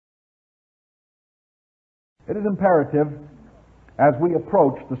It is imperative, as we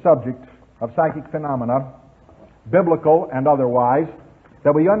approach the subject of psychic phenomena, biblical and otherwise,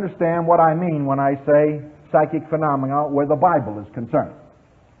 that we understand what I mean when I say psychic phenomena where the Bible is concerned.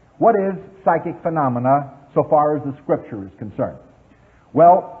 What is psychic phenomena so far as the Scripture is concerned?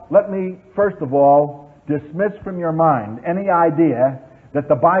 Well, let me first of all dismiss from your mind any idea that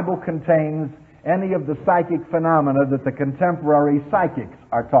the Bible contains any of the psychic phenomena that the contemporary psychics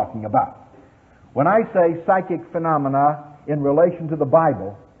are talking about. When I say psychic phenomena in relation to the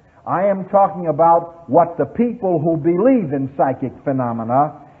Bible, I am talking about what the people who believe in psychic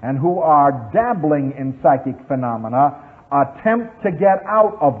phenomena and who are dabbling in psychic phenomena attempt to get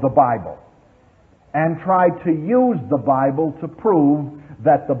out of the Bible and try to use the Bible to prove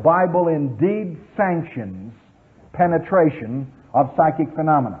that the Bible indeed sanctions penetration of psychic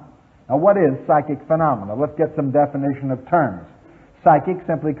phenomena. Now, what is psychic phenomena? Let's get some definition of terms. Psychic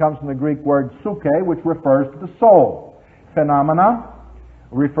simply comes from the Greek word psyche, which refers to the soul. Phenomena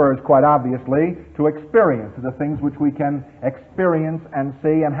refers quite obviously to experience, to the things which we can experience and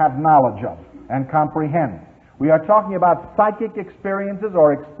see and have knowledge of and comprehend. We are talking about psychic experiences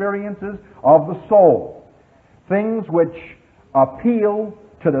or experiences of the soul, things which appeal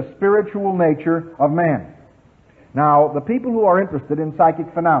to the spiritual nature of man. Now, the people who are interested in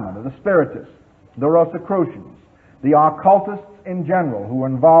psychic phenomena, the spiritists, the Rosicrucians, the occultists in general, who are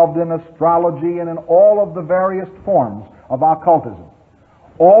involved in astrology and in all of the various forms of occultism,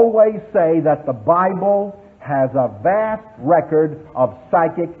 always say that the Bible has a vast record of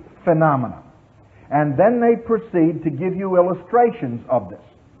psychic phenomena. And then they proceed to give you illustrations of this.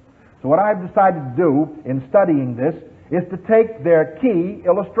 So what I've decided to do in studying this is to take their key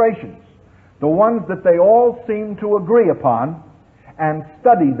illustrations, the ones that they all seem to agree upon, and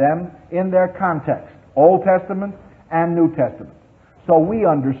study them in their context, Old Testament and New Testament, so we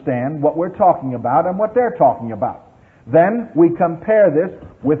understand what we're talking about and what they're talking about. Then we compare this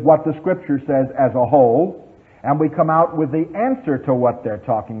with what the Scripture says as a whole, and we come out with the answer to what they're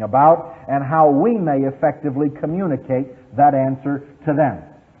talking about and how we may effectively communicate that answer to them.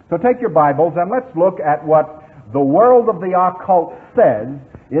 So take your Bibles and let's look at what the world of the occult says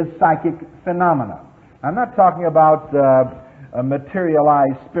is psychic phenomena. I'm not talking about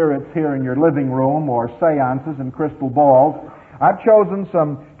materialized spirits here in your living room or seances and crystal balls. I've chosen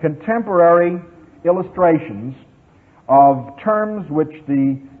some contemporary illustrations of terms which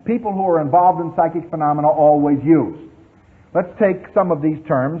the people who are involved in psychic phenomena always use. Let's take some of these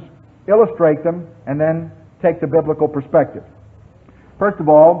terms, illustrate them, and then take the biblical perspective. First of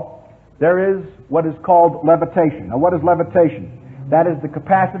all, there is what is called levitation. Now, what is levitation? That is the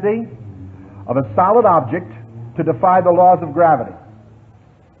capacity of a solid object to defy the laws of gravity,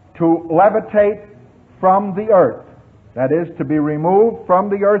 to levitate from the earth. That is, to be removed from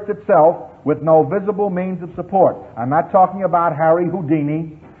the earth itself with no visible means of support. I'm not talking about Harry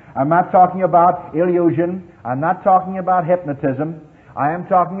Houdini. I'm not talking about illusion. I'm not talking about hypnotism. I am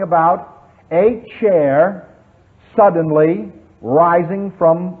talking about a chair suddenly rising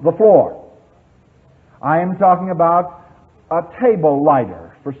from the floor. I am talking about a table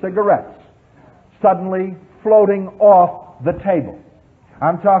lighter for cigarettes suddenly floating off the table.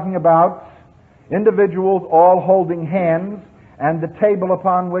 I'm talking about individuals all holding hands and the table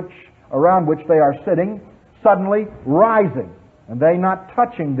around which they are sitting suddenly rising, and they not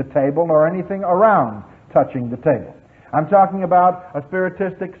touching the table nor anything around touching the table. I'm talking about a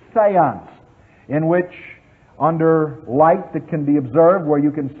spiritistic seance in which, under light that can be observed where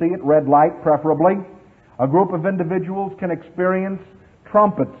you can see it, red light preferably, a group of individuals can experience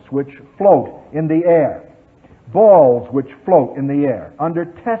trumpets which float in the air, balls which float in the air under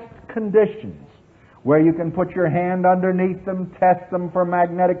test conditions where you can put your hand underneath them, test them for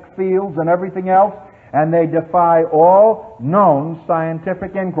magnetic fields and everything else, and they defy all known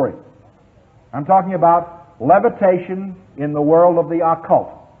scientific inquiry. I'm talking about levitation in the world of the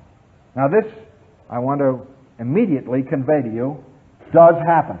occult. Now this, I want to immediately convey to you, does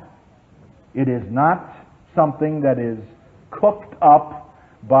happen. It is not something that is cooked up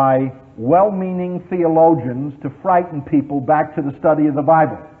by well-meaning theologians to frighten people back to the study of the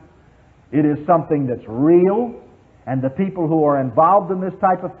Bible. It is something that's real, and the people who are involved in this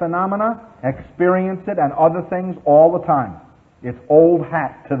type of phenomena experience it and other things all the time. It's old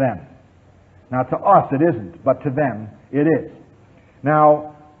hat to them. Now, to us it isn't, but to them it is.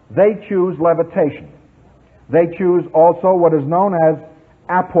 Now, they choose levitation. They choose also what is known as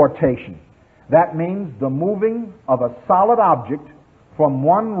apportation. That means the moving of a solid object from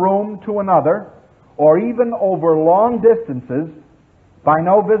one room to another, or even over long distances, by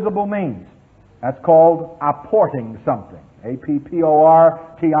no visible means. That's called apporting something. A-P-P-O-R-T-I-N-G,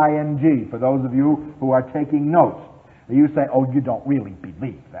 for those of you who are taking notes. You say, oh, you don't really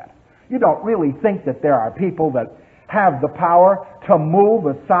believe that. You don't really think that there are people that have the power to move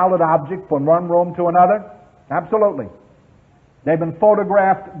a solid object from one room to another? Absolutely. They've been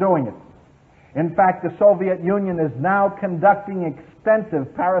photographed doing it. In fact, the Soviet Union is now conducting extensive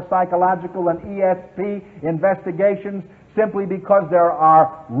parapsychological and ESP investigations simply because there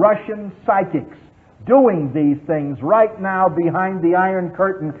are Russian psychics doing these things right now behind the Iron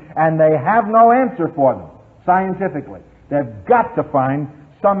Curtain, and they have no answer for them scientifically. They've got to find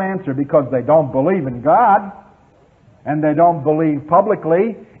some answer because they don't believe in God, and they don't believe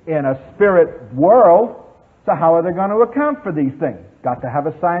publicly in a spirit world. So how are they going to account for these things? Got to have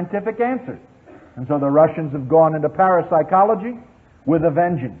a scientific answer. And so the Russians have gone into parapsychology with a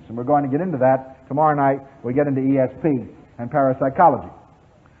vengeance. And we're going to get into that tomorrow night. We get into ESP and parapsychology.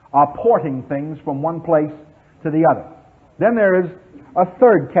 Porting things from one place to the other. Then there is a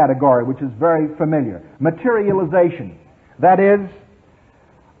third category, which is very familiar. Materialization. That is,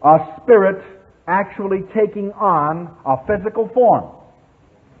 a spirit actually taking on a physical form.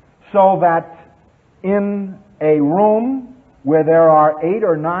 So that in a room where there are 8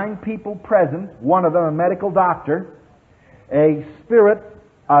 or 9 people present, one of them a medical doctor, a spirit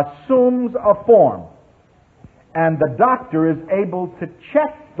assumes a form, and the doctor is able to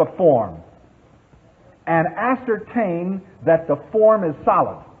check the form and ascertain that the form is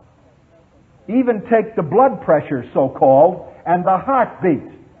solid. Even take the blood pressure, so-called, and the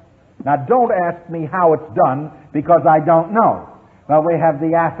heartbeat. Now, don't ask me how it's done, because I don't know. Well, we have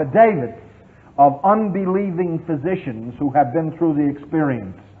the affidavits of unbelieving physicians who have been through the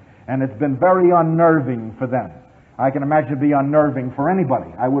experience, and it's been very unnerving for them. I can imagine it be unnerving for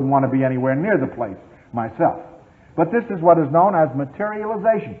anybody. I wouldn't want to be anywhere near the place myself. But this is what is known as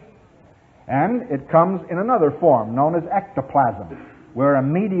materialization. And it comes in another form known as ectoplasm, where a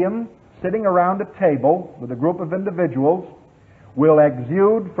medium sitting around a table with a group of individuals will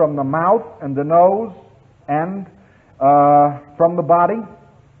exude from the mouth and the nose and from the body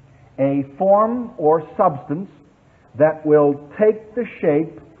a form or substance that will take the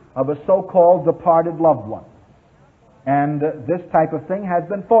shape of a so-called departed loved one. And this type of thing has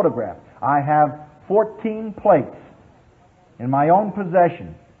been photographed. I have 14 plates in my own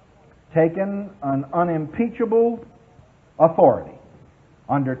possession, taken on unimpeachable authority,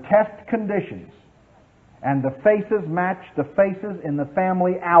 under test conditions, and the faces match the faces in the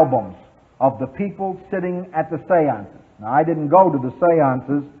family albums of the people sitting at the seances. Now, I didn't go to the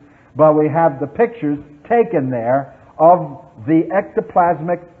seances, but we have the pictures taken there of the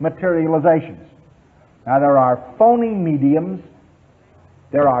ectoplasmic materializations. Now, there are phony mediums,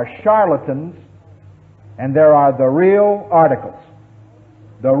 there are charlatans, and there are the real articles.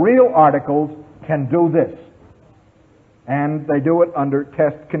 The real articles can do this, and they do it under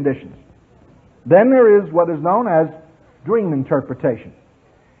test conditions. Then there is what is known as dream interpretation,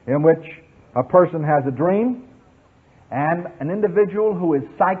 in which a person has a dream, and an individual who is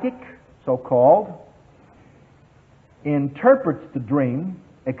psychic, so-called, interprets the dream,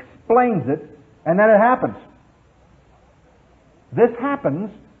 explains it, and then it happens. This happens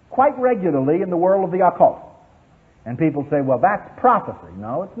quite regularly in the world of the occult. And people say, well, that's prophecy.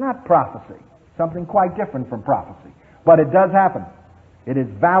 No, it's not prophecy. Something quite different from prophecy. But it does happen. It is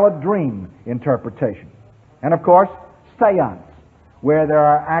valid dream interpretation. And of course, seance, where there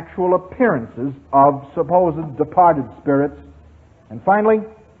are actual appearances of supposed departed spirits. And finally,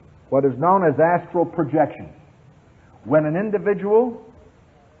 what is known as astral projection. When an individual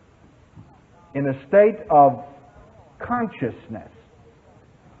in a state of consciousness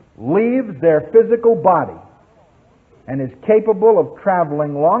leaves their physical body and is capable of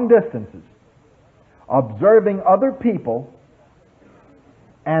traveling long distances, observing other people,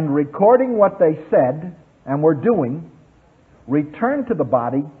 and recording what they said and were doing, return to the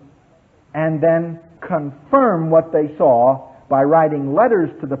body, and then confirm what they saw by writing letters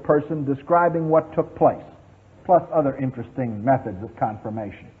to the person describing what took place, plus other interesting methods of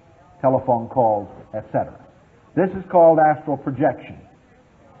confirmation, telephone calls, etc. This is called astral projection.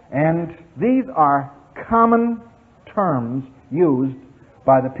 And these are common terms used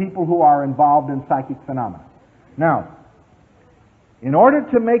by the people who are involved in psychic phenomena. Now, in order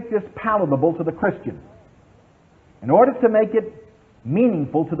to make this palatable to the Christian, in order to make it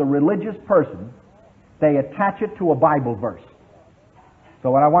meaningful to the religious person, they attach it to a Bible verse.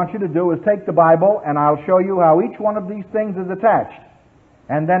 So what I want you to do is take the Bible, and I'll show you how each one of these things is attached.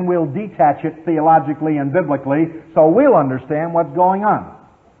 And then we'll detach it theologically and biblically so we'll understand what's going on.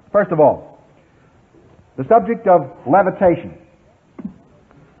 First of all, the subject of levitation.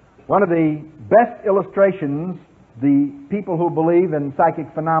 One of the best illustrations the people who believe in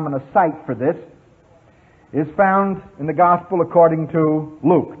psychic phenomena cite for this is found in the Gospel according to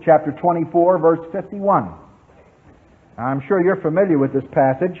Luke, chapter 24, verse 51. Now, I'm sure you're familiar with this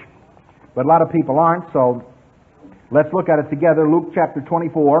passage, but a lot of people aren't, so let's look at it together. Luke chapter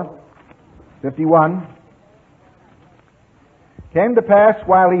 24, 51. Came to pass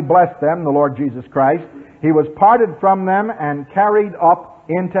while he blessed them, the Lord Jesus Christ, he was parted from them and carried up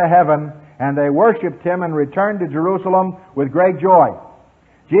into heaven, and they worshipped him and returned to Jerusalem with great joy.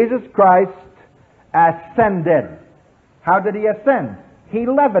 Jesus Christ ascended. How did he ascend? He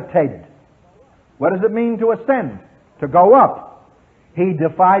levitated. What does it mean to ascend? To go up. He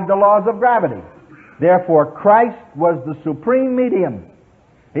defied the laws of gravity. Therefore, Christ was the supreme medium.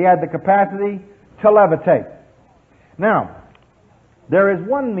 He had the capacity to levitate. Now, there is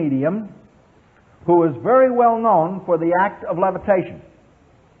one medium who is very well known for the act of levitation.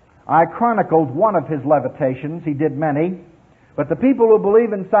 I chronicled one of his levitations. He did many. But the people who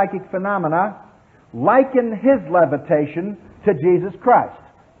believe in psychic phenomena liken his levitation to Jesus Christ.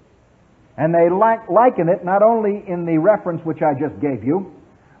 And they liken it not only in the reference which I just gave you,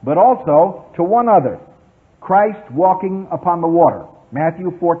 but also to one other, Christ walking upon the water,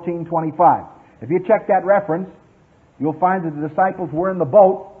 Matthew 14:25. If you check that reference, you'll find that the disciples were in the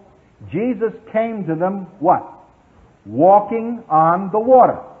boat. Jesus came to them, what? Walking on the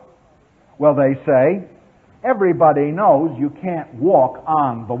water. Well, they say, everybody knows you can't walk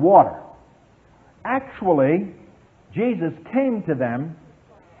on the water. Actually, Jesus came to them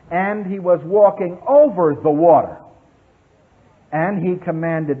and he was walking over the water. And he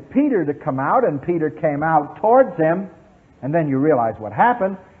commanded Peter to come out, and Peter came out towards him. And then you realize what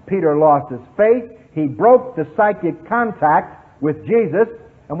happened. Peter lost his faith. He broke the psychic contact with Jesus.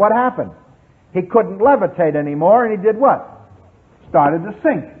 And what happened? He couldn't levitate anymore, and he did what? Started to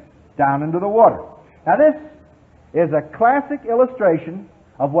sink down into the water. Now this is a classic illustration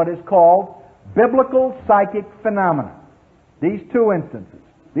of what is called biblical psychic phenomena. These two instances.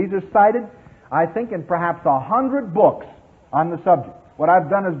 These are cited, I think, in perhaps 100 books on the subject. What I've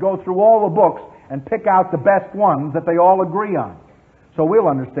done is go through all the books and pick out the best ones that they all agree on. So we'll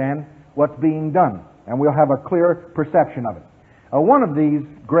understand what's being done, and we'll have a clear perception of it. One of these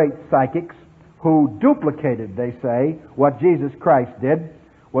great psychics who duplicated, they say, what Jesus Christ did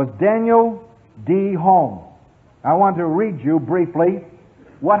was Daniel D. Home. I want to read you briefly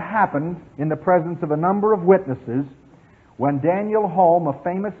what happened in the presence of a number of witnesses when Daniel Home, a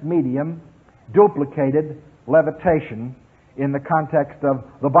famous medium, duplicated levitation in the context of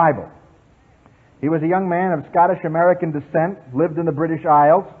the Bible. He was a young man of Scottish-American descent, lived in the British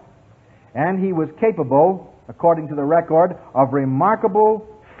Isles, and he was capable, according to the record, of remarkable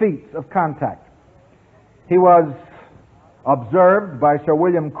feats of contact. He was observed by Sir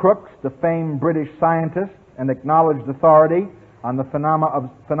William Crookes, the famed British scientist and acknowledged authority on the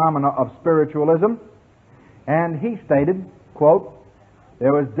phenomena of spiritualism, and he stated, quote,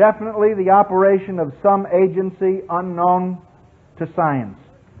 "There was definitely the operation of some agency unknown to science,"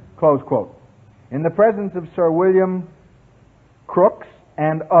 close quote. In the presence of Sir William Crookes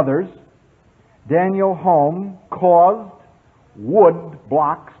and others, Daniel Home caused wood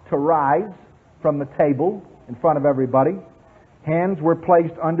blocks to rise from the table in front of everybody. Hands were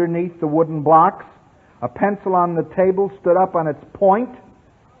placed underneath the wooden blocks. A pencil on the table stood up on its point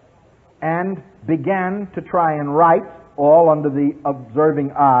and began to try and write, all under the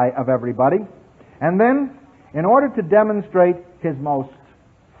observing eye of everybody. And then, in order to demonstrate his most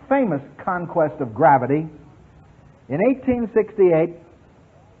famous conquest of gravity, in 1868,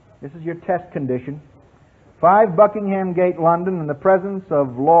 this is your test condition, 5 Buckingham Gate, London, in the presence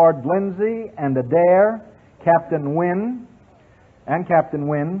of Lord Lindsay and Adair, Captain Wynne,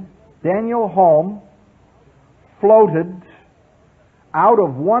 Daniel Home floated out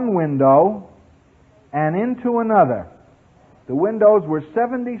of one window and into another. The windows were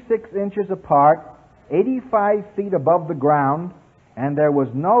 76 inches apart, 85 feet above the ground, and there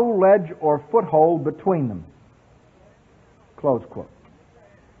was no ledge or foothold between them. Close quote.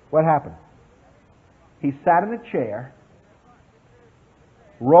 What happened? He sat in a chair,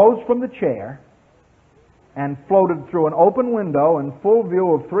 rose from the chair, and floated through an open window in full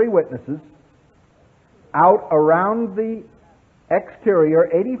view of 3 witnesses, out around the exterior,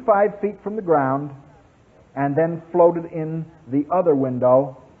 85 feet from the ground, and then floated in the other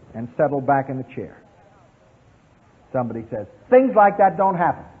window and settled back in the chair. Somebody says, things like that don't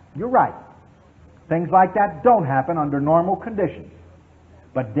happen. You're right. Things like that don't happen under normal conditions.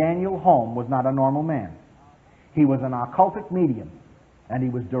 But Daniel Home was not a normal man. He was an occultic medium, and he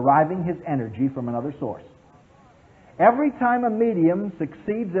was deriving his energy from another source. Every time a medium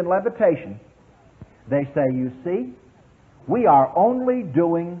succeeds in levitation, They say, you see, we are only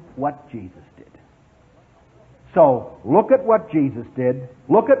doing what Jesus did. So look at what Jesus did,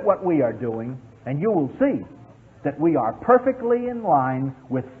 look at what we are doing, and you will see that we are perfectly in line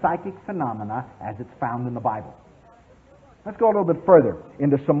with psychic phenomena as it's found in the Bible. Let's go a little bit further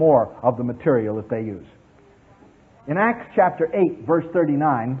into some more of the material that they use. In Acts chapter 8, verse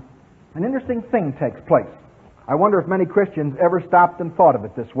 39, an interesting thing takes place. I wonder if many Christians ever stopped and thought of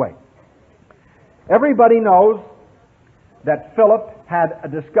it this way. Everybody knows that Philip had a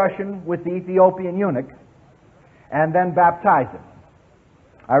discussion with the Ethiopian eunuch and then baptized him.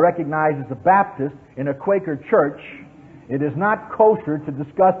 I recognize as a Baptist in a Quaker church, it is not kosher to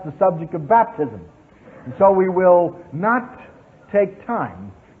discuss the subject of baptism. And so we will not take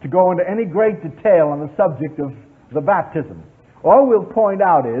time to go into any great detail on the subject of the baptism. All we'll point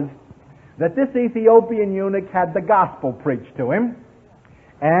out is that this Ethiopian eunuch had the gospel preached to him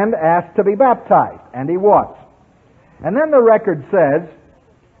and asked to be baptized, and he was. And then the record says,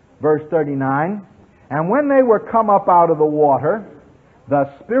 verse 39, and when they were come up out of the water, the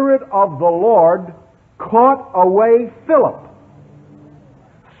Spirit of the Lord caught away Philip.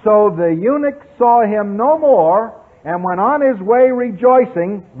 So the eunuch saw him no more and went on his way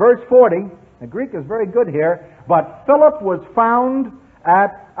rejoicing. Verse 40, the Greek is very good here, but Philip was found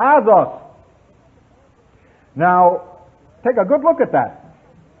at Athos. Now, take a good look at that.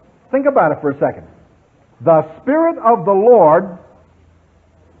 Think about it for a second. The Spirit of the Lord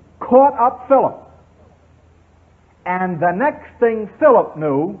caught up Philip. And the next thing Philip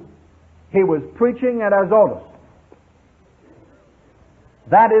knew, he was preaching at Azotus.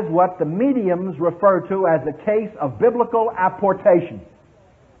 That is what the mediums refer to as a case of biblical apportation.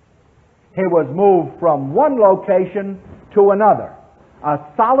 He was moved from one location to another, a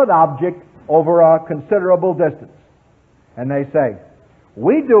solid object over a considerable distance. And they say,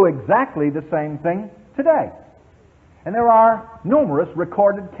 we do exactly the same thing today. And there are numerous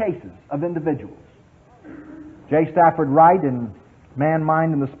recorded cases of individuals. J. Stafford Wright in Man,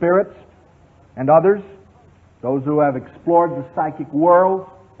 Mind, and the Spirits, and others, those who have explored the psychic world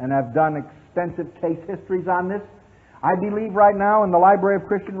and have done extensive case histories on this. I believe right now in the Library of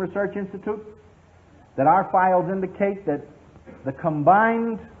Christian Research Institute that our files indicate that the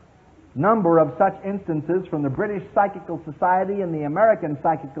combined number of such instances from the British Psychical Society and the American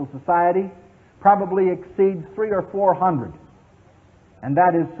Psychical Society probably exceeds 300 or 400. And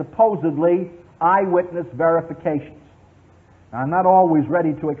that is supposedly eyewitness verifications. Now, I'm not always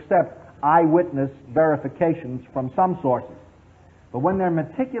ready to accept eyewitness verifications from some sources, but when they're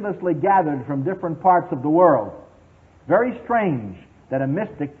meticulously gathered from different parts of the world, very strange that a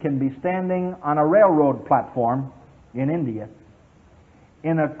mystic can be standing on a railroad platform in India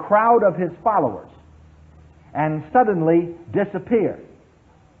in a crowd of his followers and suddenly disappear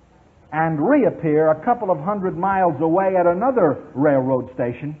and reappear a couple of 100 miles away at another railroad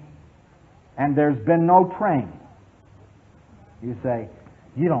station, and there's been no train. You say,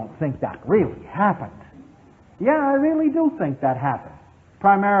 you don't think that really happened? Yeah, I really do think that happened.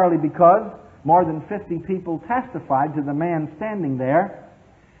 Primarily because more than 50 people testified to the man standing there,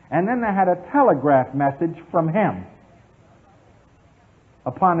 and then they had a telegraph message from him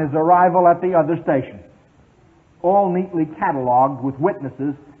upon his arrival at the other station, all neatly cataloged with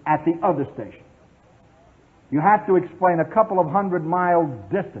witnesses at the other station. You have to explain a couple of 100 miles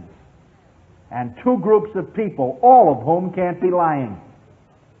distance and two groups of people, all of whom can't be lying.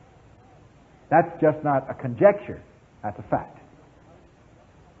 That's just not a conjecture, that's a fact.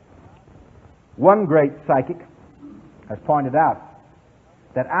 One great psychic has pointed out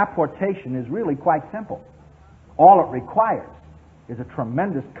that apportation is really quite simple. All it requires is a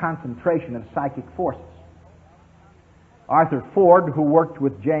tremendous concentration of psychic forces. Arthur Ford, who worked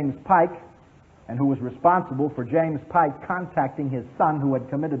with James Pike and who was responsible for James Pike contacting his son who had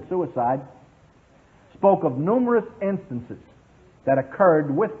committed suicide, spoke of numerous instances that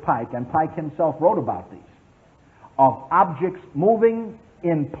occurred with Pike, and Pike himself wrote about these, of objects moving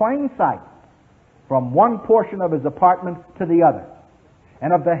in plain sight from one portion of his apartment to the other,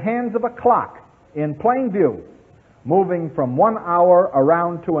 and of the hands of a clock in plain view moving from one hour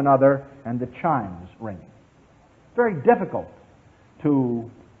around to another and the chimes ringing. It's very difficult to,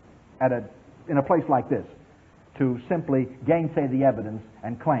 in a place like this, to simply gainsay the evidence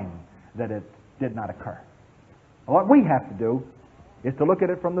and claim that it did not occur. What we have to do is to look at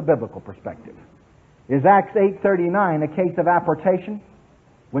it from the biblical perspective. Is Acts 8:39 a case of apportation?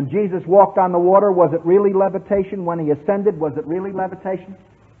 When Jesus walked on the water, was it really levitation? When he ascended, was it really levitation?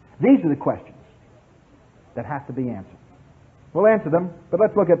 These are the questions that have to be answered. We'll answer them, but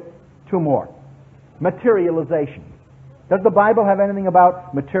let's look at two more. Materialization. Does the Bible have anything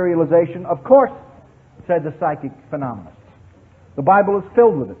about materialization? Of course, said the psychic phenomenonists. The Bible is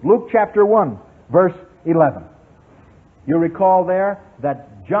filled with it. Luke chapter 1, verse 11. You recall there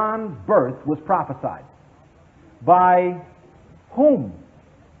that John's birth was prophesied. By whom?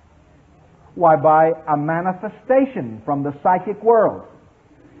 Why, by a manifestation from the psychic world.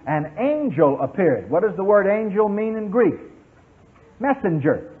 An angel appeared. What does the word angel mean in Greek?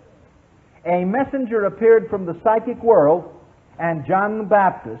 Messenger. A messenger appeared from the psychic world, and John the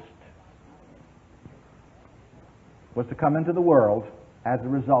Baptist was to come into the world as a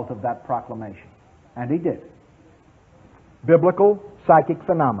result of that proclamation. And he did. Biblical psychic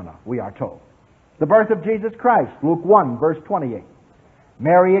phenomena, we are told. The birth of Jesus Christ, Luke 1, verse 28.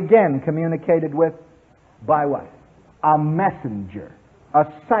 Mary again communicated with, by what? A messenger. A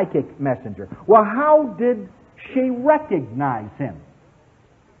psychic messenger. Well, how did she recognize him?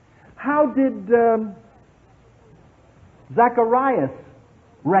 How did Zacharias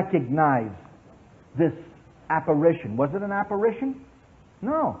recognize this apparition? Was it an apparition?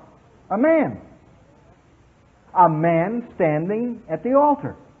 No. A man. A man standing at the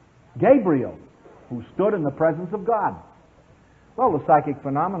altar. Gabriel, who stood in the presence of God. Well, the psychic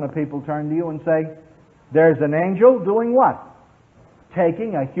phenomena people turn to you and say, there's an angel doing what?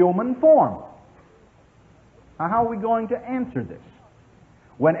 Taking a human form. Now, how are we going to answer this?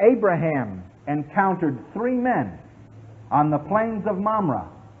 When Abraham encountered three men on the plains of Mamre,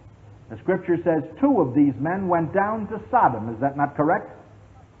 the Scripture says two of these men went down to Sodom. Is that not correct?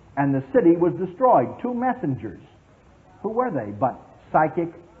 And the city was destroyed. Two messengers. Who were they? But psychic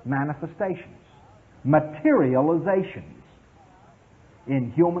manifestations. Materializations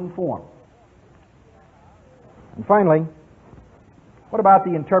in human form. And finally, what about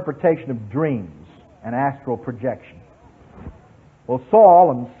the interpretation of dreams and astral projection? Well,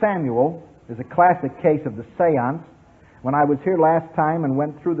 Saul and Samuel is a classic case of the seance. When I was here last time and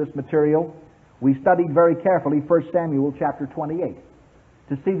went through this material, we studied very carefully 1 Samuel chapter 28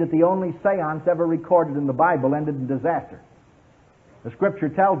 to see that the only seance ever recorded in the Bible ended in disaster. The Scripture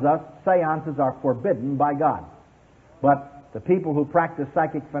tells us seances are forbidden by God. But the people who practice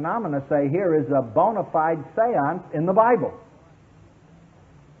psychic phenomena say here is a bona fide seance in the Bible.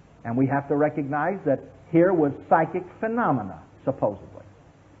 And we have to recognize that here was psychic phenomena, supposedly.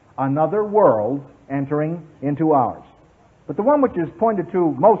 Another world entering into ours. But the one which is pointed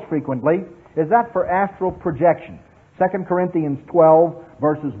to most frequently is that for astral projection. 2 Corinthians 12,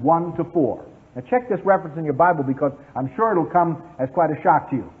 verses 1 to 4. Now check this reference in your Bible because I'm sure it'll come as quite a shock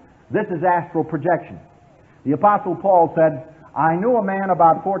to you. This is astral projection. The Apostle Paul said, I knew a man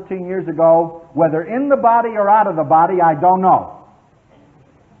about 14 years ago, whether in the body or out of the body, I don't know.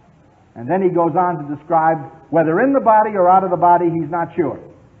 And then he goes on to describe whether in the body or out of the body, he's not sure.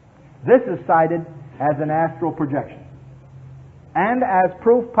 This is cited as an astral projection. And as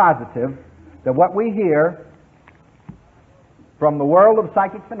proof positive that what we hear from the world of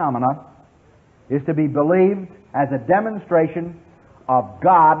psychic phenomena is to be believed as a demonstration of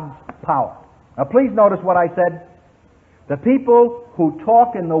God's power. Now please notice what I said. The people who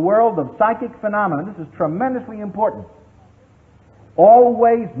talk in the world of psychic phenomena, this is tremendously important,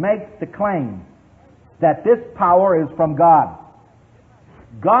 always make the claim that this power is from God.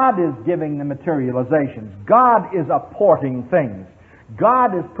 God is giving the materializations. God is apporting things.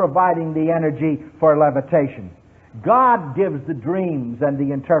 God is providing the energy for levitation. God gives the dreams and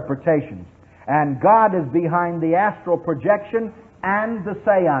the interpretations. And God is behind the astral projection and the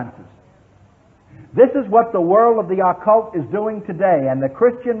seances. This is what the world of the occult is doing today, and the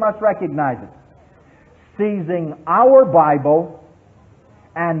Christian must recognize it. Seizing our Bible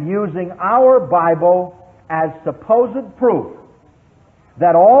and using our Bible as supposed proof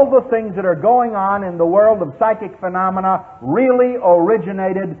that all the things that are going on in the world of psychic phenomena really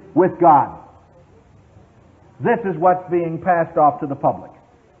originated with God. This is what's being passed off to the public,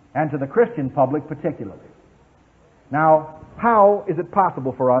 and to the Christian public particularly. Now, how is it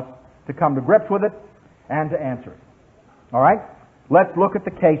possible for us to come to grips with it and to answer it? All right? Let's look at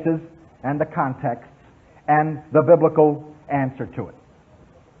the cases and the contexts and the biblical answer to it.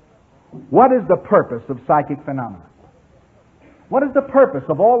 What is the purpose of psychic phenomena? What is the purpose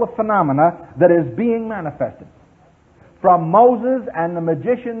of all the phenomena that is being manifested? From Moses and the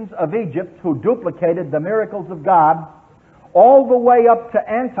magicians of Egypt who duplicated the miracles of God, all the way up to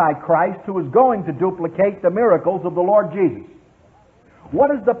Antichrist who is going to duplicate the miracles of the Lord Jesus.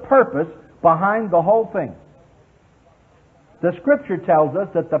 What is the purpose behind the whole thing? The Scripture tells us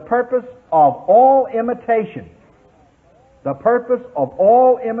that the purpose of all imitation,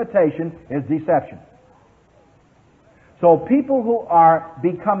 is deception. So people who are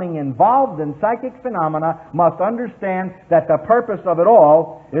becoming involved in psychic phenomena must understand that the purpose of it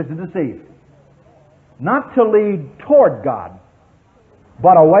all is to deceive. not to lead toward God,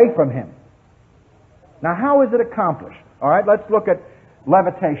 but away from Him. Now, how is it accomplished? All right, let's look at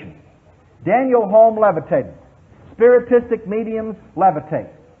levitation. Daniel Home levitated. Spiritistic mediums levitate.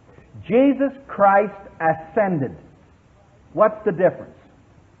 Jesus Christ ascended. What's the difference?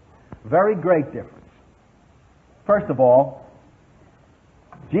 Very great difference. First of all,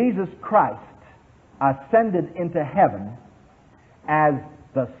 Jesus Christ ascended into heaven as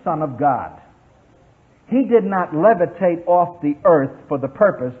the Son of God. He did not levitate off the earth for the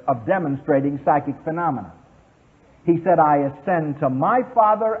purpose of demonstrating psychic phenomena. He said, I ascend to my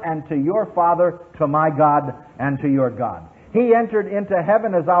Father and to your Father, to my God and to your God. He entered into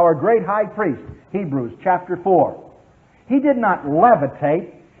heaven as our great high priest, Hebrews chapter 4. He did not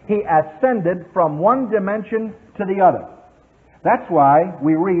levitate. He ascended from one dimension to the other. That's why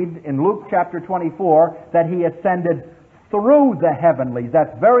we read in Luke chapter 24 that He ascended through the heavenlies.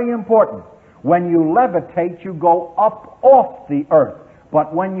 That's very important. When you levitate, you go up off the earth.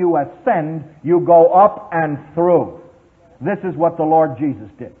 But when you ascend, you go up and through. This is what the Lord Jesus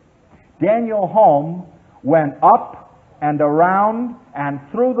did. Daniel Home went up and around and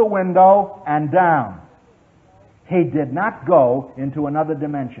through the window and down. He did not go into another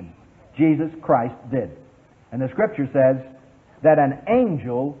dimension. Jesus Christ did. And the Scripture says that an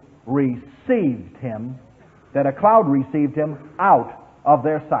angel received Him, that a cloud received Him out of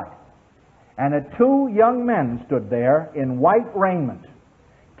their sight. And that two young men stood there in white raiment,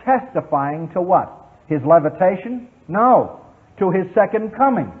 testifying to what? His levitation? No, to His second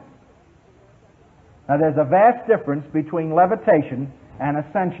coming. Now there's a vast difference between levitation and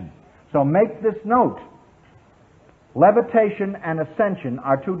ascension. So make this note. Levitation and ascension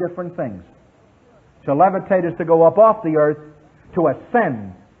are two different things. To levitate is to go up off the earth. To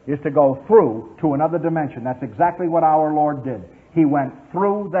ascend is to go through to another dimension. That's exactly what our Lord did. He went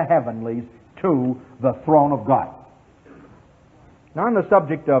through the heavenlies to the throne of God. Now, on the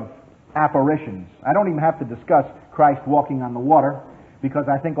subject of apparitions, I don't even have to discuss Christ walking on the water, because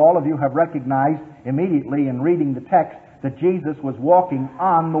I think all of you have recognized immediately in reading the text that Jesus was walking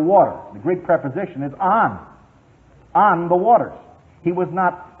on the water. The Greek preposition is on the waters. He was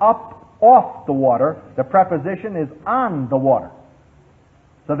not up off the water. The preposition is on the water.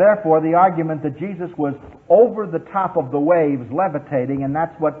 So therefore, the argument that Jesus was over the top of the waves levitating, and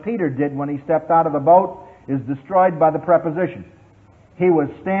that's what Peter did when he stepped out of the boat, is destroyed by the preposition. He was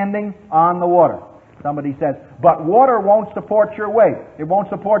standing on the water. Somebody says, but water won't support your weight. It won't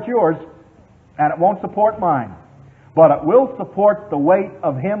support yours, and it won't support mine. But it will support the weight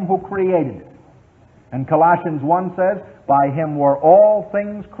of Him who created it. And Colossians 1 says, by Him were all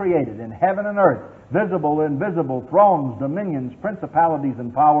things created, in heaven and earth, visible, invisible, thrones, dominions, principalities,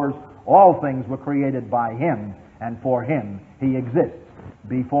 and powers. All things were created by Him, and for Him He exists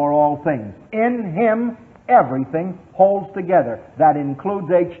before all things. In Him everything holds together. That includes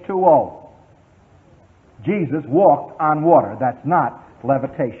H2O. Jesus walked on water. That's not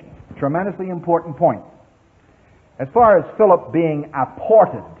levitation. Tremendously important point. As far as Philip being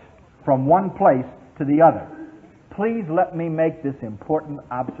apported from one place to the other, please let me make this important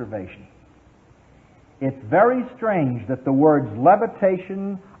observation. It's very strange that the words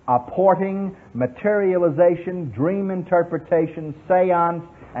levitation, apporting, materialization, dream interpretation, seance,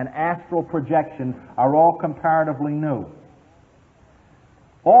 and astral projection are all comparatively new.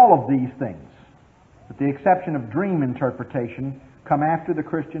 All of these things, with the exception of dream interpretation, come after the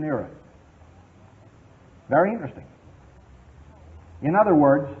Christian era. Very interesting. In other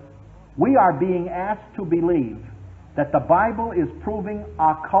words, we are being asked to believe that the Bible is proving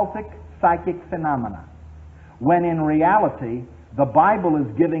occultic psychic phenomena, when in reality the Bible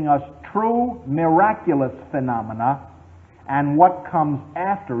is giving us true miraculous phenomena, and what comes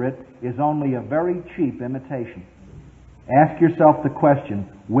after it is only a very cheap imitation. Ask yourself the question,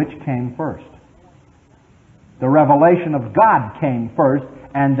 which came first? The revelation of God came first,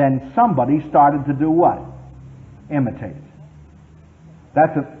 and then somebody started to do what? Imitate it.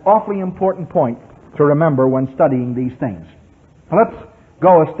 That's an awfully important point to remember when studying these things. Let's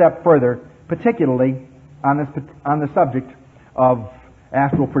go a step further, particularly on the subject of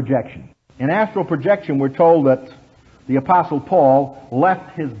astral projection. In astral projection, we're told that the Apostle Paul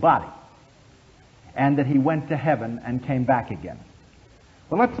left his body and that he went to heaven and came back again.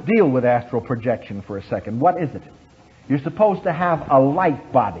 Well, let's deal with astral projection for a second. What is it? You're supposed to have a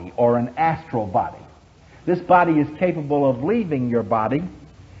light body or an astral body. This body is capable of leaving your body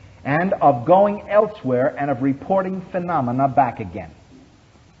and of going elsewhere and of reporting phenomena back again.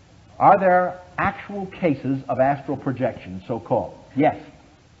 Are there actual cases of astral projection, so-called? Yes.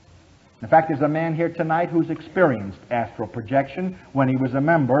 In fact, there's a man here tonight who's experienced astral projection when he was a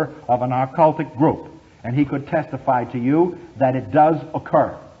member of an occultic group. and he could testify to you that it does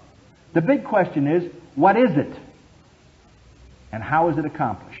occur. The big question is, what is it? And how is it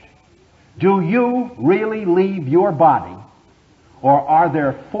accomplished? Do you really leave your body, or are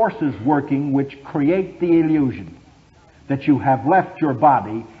there forces working which create the illusion that you have left your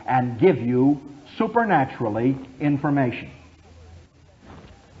body and give you supernaturally information?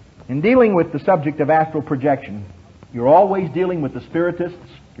 In dealing with the subject of astral projection, you're always dealing with the spiritists,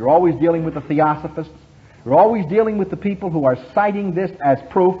 you're always dealing with the theosophists, you're always dealing with the people who are citing this as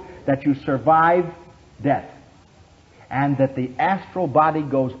proof that you survive death, and that the astral body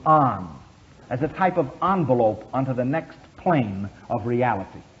goes on as a type of envelope onto the next plane of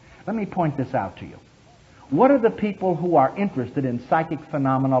reality. Let me point this out to you. What are the people who are interested in psychic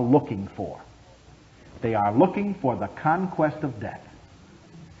phenomena looking for? They are looking for the conquest of death,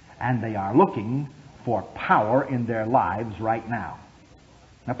 and they are looking for power in their lives right now.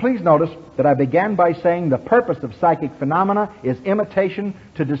 Now please notice that I began by saying the purpose of psychic phenomena is imitation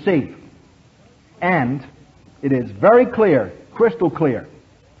to deceive. And it is very clear, crystal clear,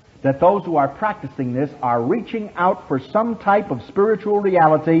 that those who are practicing this are reaching out for some type of spiritual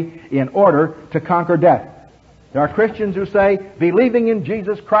reality in order to conquer death. There are Christians who say, believing in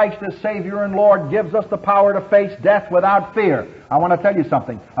Jesus Christ as Savior and Lord gives us the power to face death without fear. I want to tell you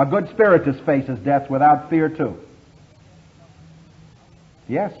something. A good spiritist faces death without fear too.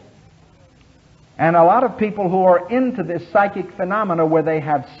 Yes. And a lot of people who are into this psychic phenomena where they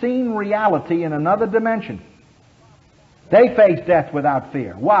have seen reality in another dimension, they face death without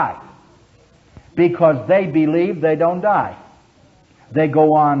fear. Why? Because they believe they don't die. They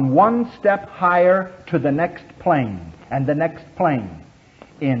go on one step higher to the next plane, and the next plane,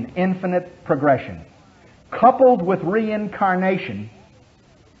 in infinite progression. Coupled with reincarnation,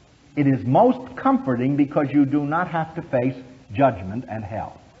 it is most comforting because you do not have to face judgment and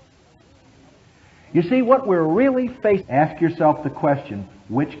hell. You see, what we're really facing, ask yourself the question,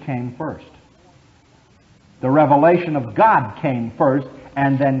 which came first? The revelation of God came first,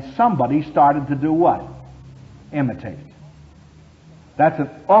 and then somebody started to do what? Imitate it. That's an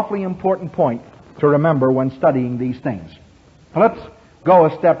awfully important point to remember when studying these things. Let's go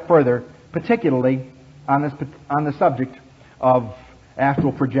a step further, particularly on the subject of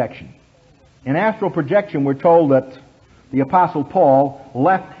astral projection. In astral projection, we're told that the Apostle Paul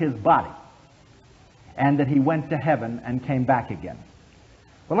left his body and that he went to heaven and came back again.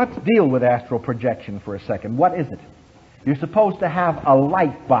 Well, let's deal with astral projection for a second. What is it? You're supposed to have a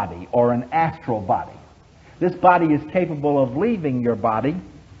light body or an astral body. This body is capable of leaving your body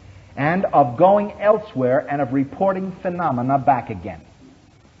and of going elsewhere and of reporting phenomena back again.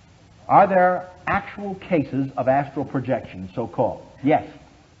 Are there actual cases of astral projection, so-called? Yes.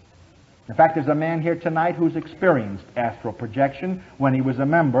 In fact, there's a man here tonight who's experienced astral projection when he was a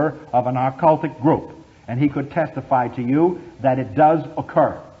member of an occultic group, and he could testify to you that it does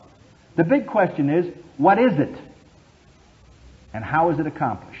occur. The big question is, what is it? And how is it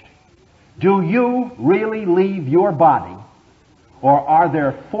accomplished? Do you really leave your body, or are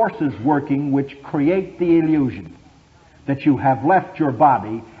there forces working which create the illusion that you have left your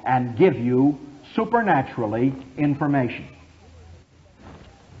body and give you supernaturally information?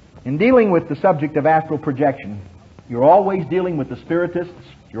 In dealing with the subject of astral projection, you're always dealing with the spiritists,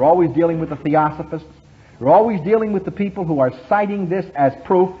 you're always dealing with the theosophists, you're always dealing with the people who are citing this as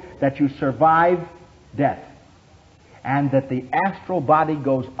proof that you survive death, and that the astral body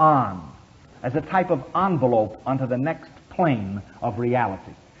goes on as a type of envelope onto the next plane of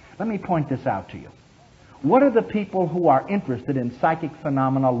reality. Let me point this out to you. What are the people who are interested in psychic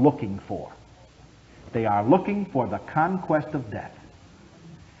phenomena looking for? They are looking for the conquest of death,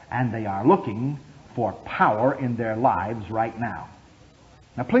 and they are looking for power in their lives right now.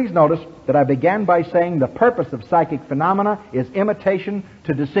 Now please notice that I began by saying the purpose of psychic phenomena is imitation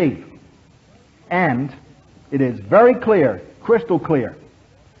to deceive. And it is very clear, crystal clear,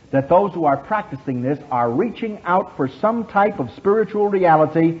 that those who are practicing this are reaching out for some type of spiritual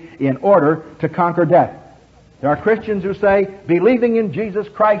reality in order to conquer death. There are Christians who say, believing in Jesus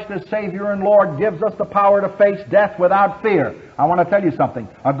Christ as Savior and Lord gives us the power to face death without fear. I want to tell you something.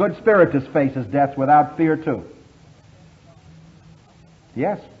 A good spiritist faces death without fear too.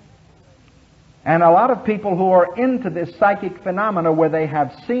 Yes. And a lot of people who are into this psychic phenomena where they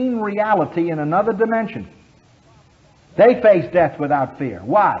have seen reality in another dimension, they face death without fear.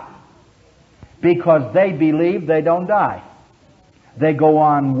 Why? Because they believe they don't die. They go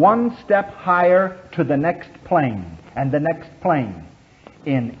on one step higher to the next plane, and the next plane,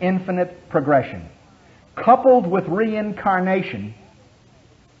 in infinite progression. Coupled with reincarnation,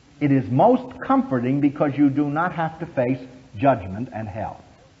 it is most comforting because you do not have to face judgment and hell.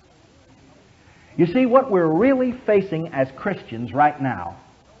 You see, what we're really facing as Christians right now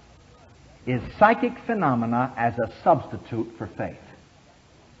is psychic phenomena as a substitute for faith.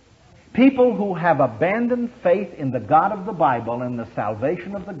 People who have abandoned faith in the God of the Bible and the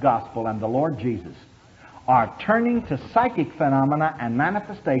salvation of the gospel and the Lord Jesus are turning to psychic phenomena and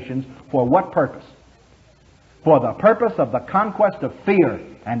manifestations for what purpose? For the purpose of the conquest of fear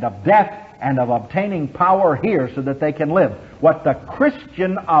and of death and of obtaining power here so that they can live. What the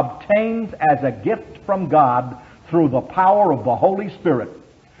Christian obtains as a gift from God through the power of the Holy Spirit,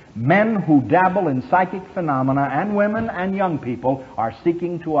 men who dabble in psychic phenomena, and women and young people, are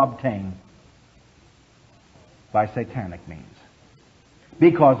seeking to obtain by satanic means.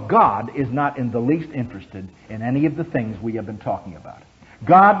 Because God is not in the least interested in any of the things we have been talking about.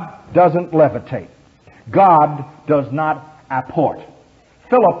 God doesn't levitate. God does not apport.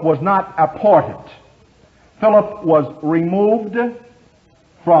 Philip was not apported. Philip was removed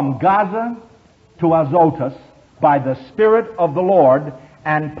from Gaza to Azotus by the Spirit of the Lord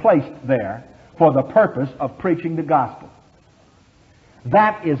and placed there for the purpose of preaching the gospel.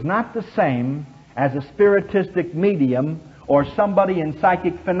 That is not the same as a spiritistic medium or somebody in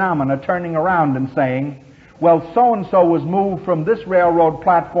psychic phenomena turning around and saying, well, so-and-so was moved from this railroad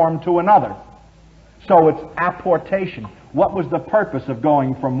platform to another. So it's apportation. What was the purpose of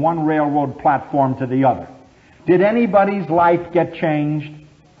going from one railroad platform to the other? Did anybody's life get changed?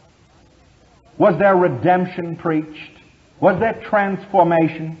 Was there redemption preached? Was there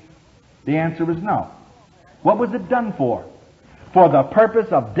transformation? The answer is no. What was it done for? For the purpose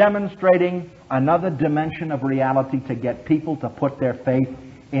of demonstrating another dimension of reality to get people to put their faith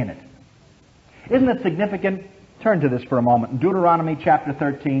in it. Isn't it significant? Turn to this for a moment. In Deuteronomy chapter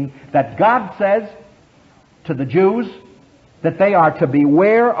 13, that God says to the Jews that they are to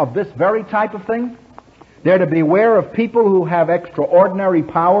beware of this very type of thing. They're to beware of people who have extraordinary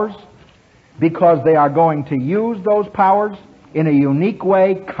powers because they are going to use those powers in a unique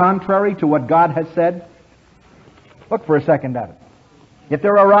way contrary to what God has said. Look for a second at it. If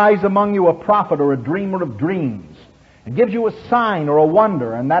there arise among you a prophet or a dreamer of dreams, and gives you a sign or a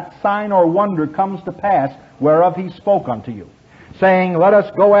wonder, and that sign or wonder comes to pass whereof he spoke unto you, saying, let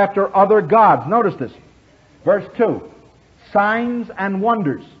us go after other gods. Notice this. Verse 2. Signs and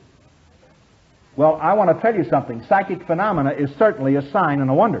wonders. Well, I want to tell you something. Psychic phenomena is certainly a sign and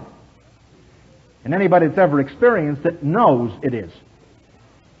a wonder. And anybody that's ever experienced it knows it is.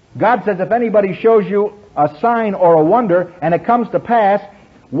 God says if anybody shows you a sign or a wonder and it comes to pass,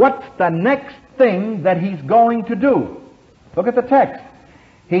 what's the next thing that he's going to do? Look at the text.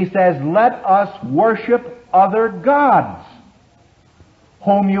 He says, let us worship other gods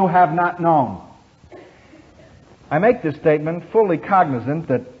whom you have not known. I make this statement fully cognizant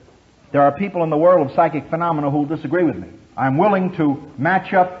that there are people in the world of psychic phenomena who will disagree with me. I'm willing to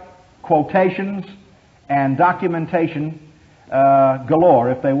match up quotations and documentation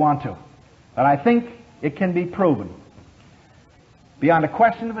galore if they want to. But I think it can be proven beyond a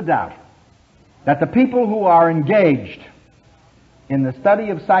question of a doubt that the people who are engaged in the study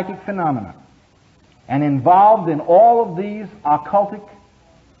of psychic phenomena and involved in all of these occultic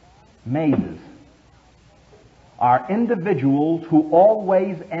mazes are individuals who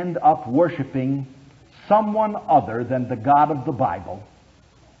always end up worshiping someone other than the God of the Bible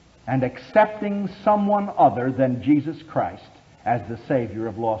and accepting someone other than Jesus Christ as the Savior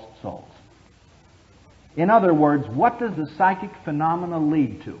of lost souls. In other words, what does the psychic phenomena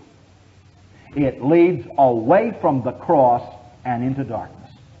lead to? It leads away from the cross and into darkness.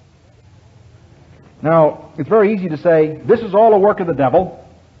 Now, it's very easy to say, this is all a work of the devil,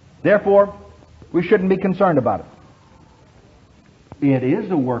 therefore we shouldn't be concerned about it. It is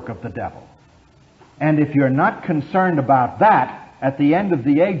a work of the devil. And if you're not concerned about that, at the end of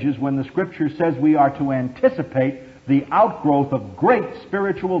the ages, when the Scripture says we are to anticipate the outgrowth of great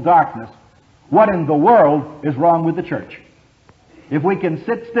spiritual darkness, what in the world is wrong with the church? If we can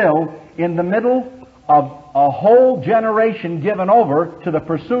sit still in the middle of a whole generation given over to the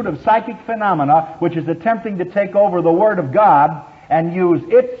pursuit of psychic phenomena, which is attempting to take over the Word of God and use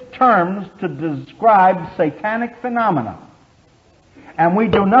its terms to describe satanic phenomena, and we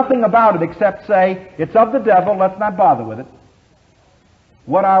do nothing about it except say, it's of the devil, let's not bother with it.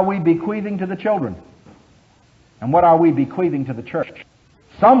 What are we bequeathing to the children? And what are we bequeathing to the church?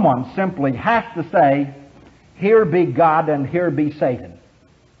 Someone simply has to say, here be God and here be Satan.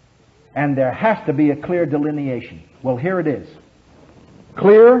 And there has to be a clear delineation. Well, here it is.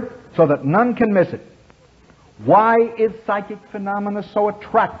 Clear so that none can miss it. Why is psychic phenomena so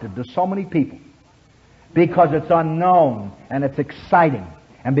attractive to so many people? Because it's unknown and it's exciting,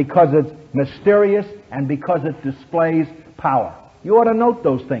 and because it's mysterious, and because it displays power. You ought to note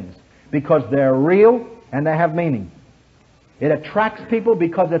those things, because they're real and they have meaning. It attracts people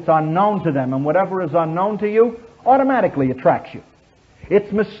because it's unknown to them, and whatever is unknown to you automatically attracts you.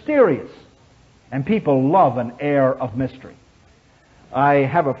 It's mysterious, and people love an air of mystery. I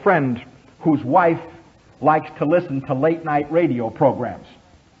have a friend whose wife likes to listen to late-night radio programs.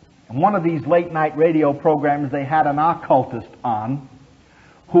 And one of these late-night radio programs, they had an occultist on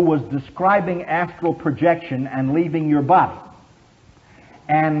who was describing astral projection and leaving your body.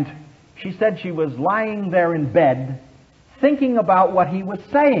 And she said she was lying there in bed thinking about what he was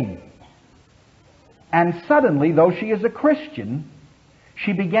saying. And suddenly, though she is a Christian,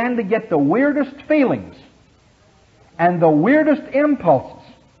 she began to get the weirdest feelings and the weirdest impulses.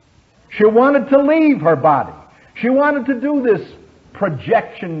 She wanted to leave her body. She wanted to do this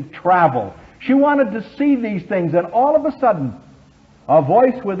projection travel. She wanted to see these things, and all of a sudden, a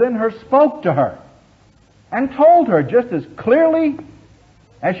voice within her spoke to her and told her just as clearly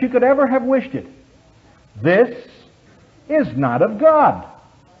as she could ever have wished it, "This is not of God."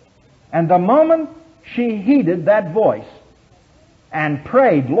 And the moment she heeded that voice and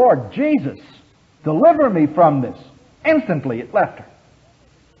prayed, "Lord Jesus, deliver me from this," instantly it left her.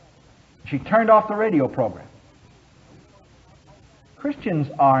 She turned off the radio program. Christians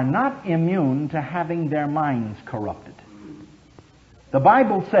are not immune to having their minds corrupted. The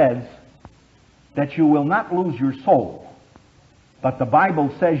Bible says that you will not lose your soul, but the Bible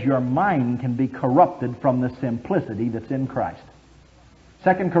says your mind can be corrupted from the simplicity that's in Christ.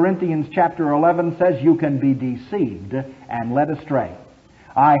 2 Corinthians chapter 11 says you can be deceived and led astray.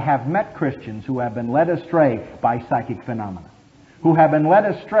 I have met Christians who have been led astray by psychic phenomena, who have been led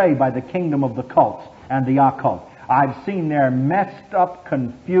astray by the kingdom of the cults and the occult. I've seen their messed up,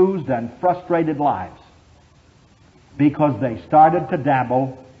 confused, and frustrated lives because they started to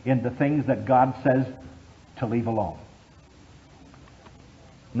dabble in the things that God says to leave alone.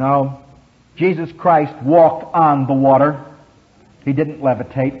 No, Jesus Christ walked on the water. He didn't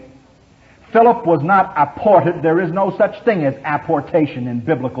levitate. Philip was not apported. There is no such thing as apportation in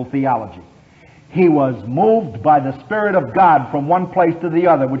biblical theology. He was moved by the Spirit of God from one place to the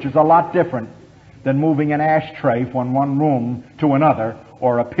other, which is a lot different than moving an ashtray from one room to another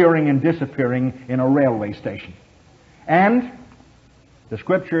or appearing and disappearing in a railway station. And the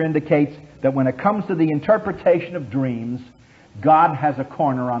Scripture indicates that when it comes to the interpretation of dreams, God has a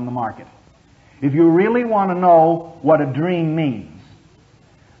corner on the market. If you really want to know what a dream means,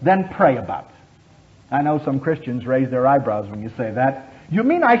 then pray about it. I know some Christians raise their eyebrows when you say that. You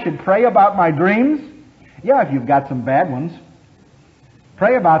mean I should pray about my dreams? Yeah, if you've got some bad ones.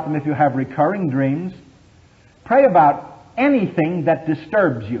 Pray about them if you have recurring dreams. Pray about anything that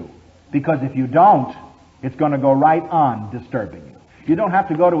disturbs you, because if you don't, it's going to go right on disturbing you. You don't have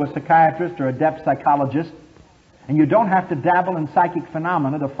to go to a psychiatrist or a depth psychologist, and you don't have to dabble in psychic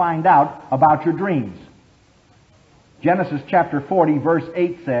phenomena to find out about your dreams. Genesis chapter 40, verse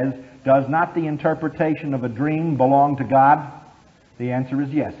 8 says, "Does not the interpretation of a dream belong to God?" The answer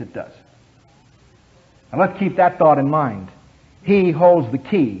is yes, it does. Now let's keep that thought in mind. He holds the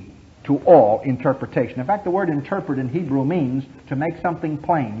key to all interpretation. In fact, the word interpret in Hebrew means to make something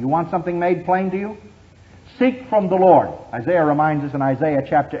plain. You want something made plain to you? Seek from the Lord. Isaiah reminds us in Isaiah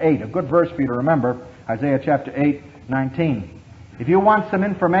chapter 8, a good verse for you to remember, Isaiah chapter 8, 19. If you want some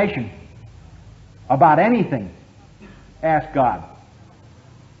information about anything, ask God.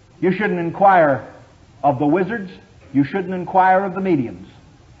 You shouldn't inquire of the wizards. You shouldn't inquire of the mediums.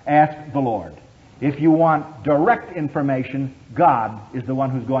 Ask the Lord. If you want direct information, God is the one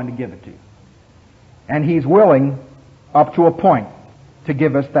who's going to give it to you. And He's willing, up to a point, to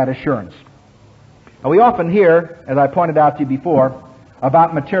give us that assurance. Now, we often hear, as I pointed out to you before,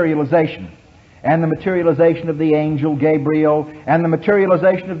 about materialization, and the materialization of the angel Gabriel, and the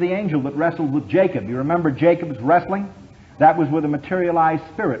materialization of the angel that wrestled with Jacob. You remember Jacob's wrestling? That was with a materialized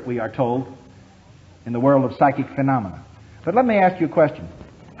spirit, we are told, in the world of psychic phenomena. But let me ask you a question.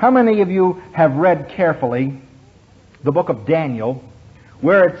 How many of you have read carefully the book of Daniel,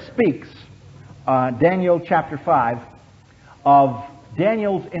 where it speaks, Daniel chapter 5, of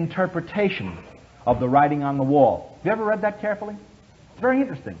Daniel's interpretation of the writing on the wall? Have you ever read that carefully? It's very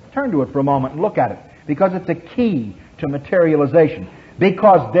interesting. Turn to it for a moment and look at it, because it's a key to materialization.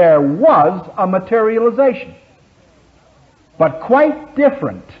 Because there was a materialization, but quite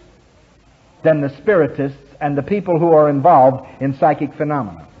different than the spiritists and the people who are involved in psychic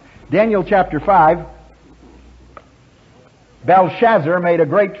phenomena. Daniel chapter 5, Belshazzar made a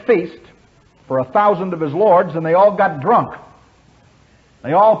great feast for 1,000 of his lords, and they all got drunk.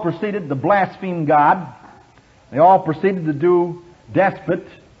 They all proceeded to blaspheme God. They all proceeded to do despot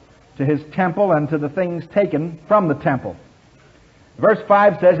to His temple and to the things taken from the temple. Verse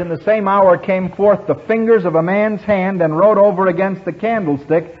 5 says, "In the same hour came forth the fingers of a man's hand, and wrote over against the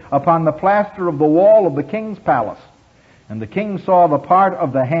candlestick upon the plaster of the wall of the king's palace. And the king saw the part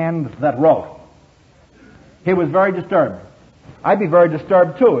of the hand that wrote." He was very disturbed. I'd be very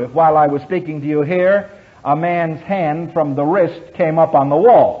disturbed too if while I was speaking to you here, a man's hand from the wrist came up on the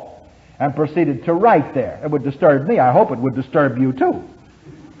wall and proceeded to write there. It would disturb me. I hope it would disturb you too.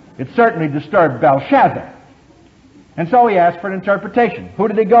 It certainly disturbed Belshazzar. And so he asked for an interpretation. Who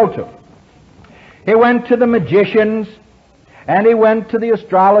did he go to? He went to the magicians, and he went to the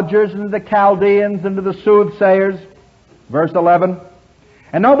astrologers and the Chaldeans and to the soothsayers. Verse 11.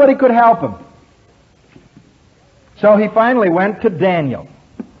 And nobody could help him. So he finally went to Daniel.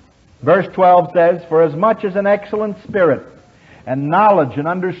 Verse 12 says, "For as much as an excellent spirit and knowledge and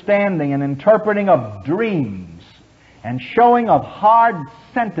understanding and interpreting of dreams and showing of hard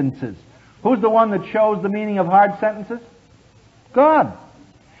sentences." Who's the one that shows the meaning of hard sentences? God.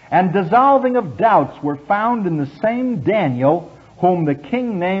 "And dissolving of doubts were found in the same Daniel, whom the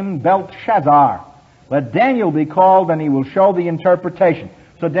king named Belteshazzar. Let Daniel be called, and he will show the interpretation."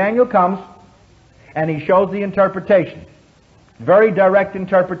 So Daniel comes, and he shows the interpretation. Very direct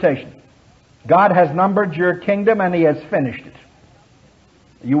interpretation. God has numbered your kingdom, and he has finished it.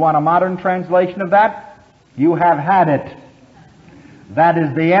 You want a modern translation of that? You have had it. That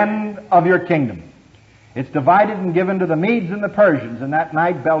is the end of your kingdom. It's divided and given to the Medes and the Persians, and that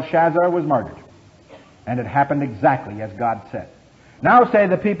night Belshazzar was murdered. And it happened exactly as God said. Now say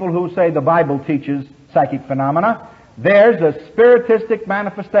the people who say the Bible teaches psychic phenomena, there's a spiritistic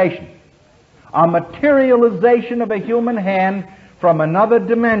manifestation, a materialization of a human hand from another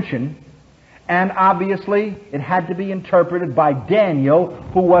dimension, and obviously it had to be interpreted by Daniel,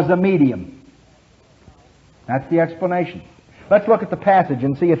 who was a medium. That's the explanation. Let's look at the passage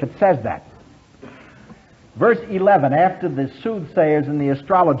and see if it says that. Verse 11, after the soothsayers and the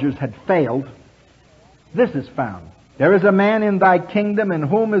astrologers had failed, this is found. "There is a man in thy kingdom in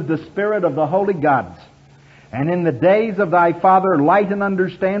whom is the spirit of the holy gods. And in the days of thy father light and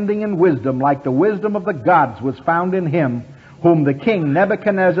understanding and wisdom, like the wisdom of the gods, was found in him, whom the king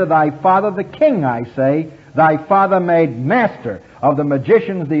Nebuchadnezzar, thy father, the king, I say, thy father made master of the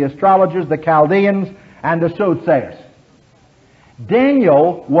magicians, the astrologers, the Chaldeans, and the soothsayers."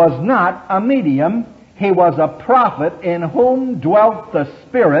 Daniel was not a medium. He was a prophet in whom dwelt the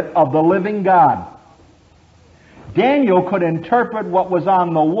Spirit of the living God. Daniel could interpret what was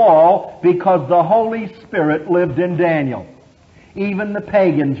on the wall because the Holy Spirit lived in Daniel. Even the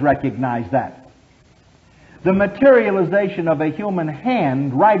pagans recognized that. The materialization of a human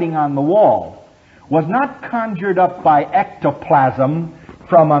hand writing on the wall was not conjured up by ectoplasm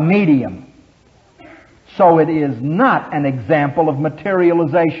from a medium. So it is not an example of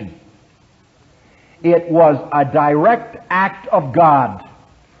materialization. It was a direct act of God,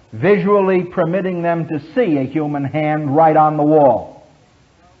 visually permitting them to see a human hand right on the wall.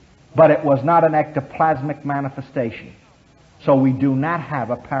 But it was not an ectoplasmic manifestation. So we do not have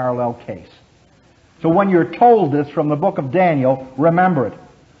a parallel case. So when you're told this from the book of Daniel, remember it.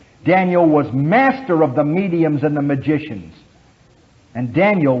 Daniel was master of the mediums and the magicians. And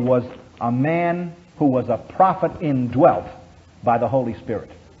Daniel was a man who was a prophet indwelt by the Holy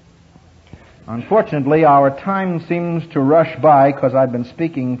Spirit. Unfortunately, our time seems to rush by because I've been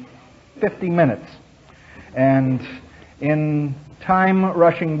speaking 50 minutes. And in time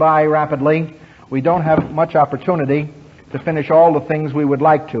rushing by rapidly, we don't have much opportunity to finish all the things we would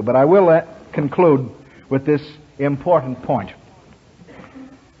like to. But I will conclude with this important point.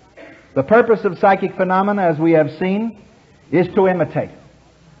 The purpose of psychic phenomena, as we have seen, is to imitate.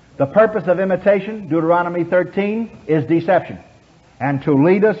 The purpose of imitation, Deuteronomy 13, is deception, and to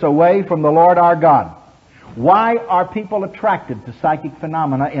lead us away from the Lord our God. Why are people attracted to psychic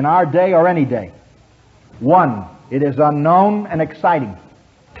phenomena in our day or any day? 1, it is unknown and exciting.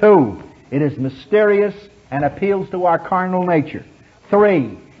 2, it is mysterious and appeals to our carnal nature.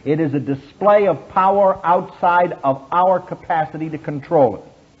 3, it is a display of power outside of our capacity to control it.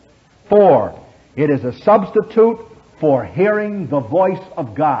 4, it is a substitute for hearing the voice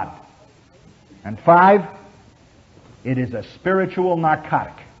of God. And 5, it is a spiritual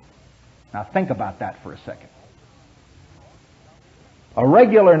narcotic. Now think about that for a second. A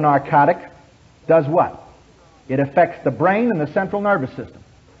regular narcotic does what? It affects the brain and the central nervous system.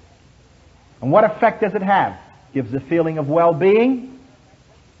 And what effect does it have? Gives a feeling of well-being.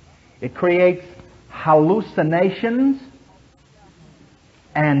 It creates hallucinations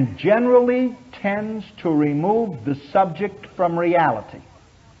and generally tends to remove the subject from reality.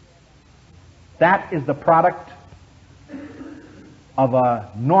 That is the product of a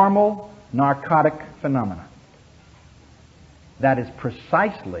normal narcotic phenomenon. That is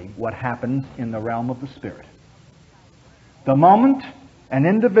precisely what happens in the realm of the Spirit. The moment an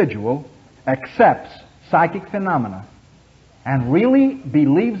individual accepts psychic phenomena and really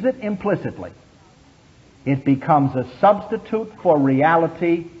believes it implicitly, it becomes a substitute for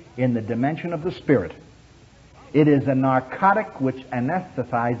reality in the dimension of the Spirit. It is a narcotic which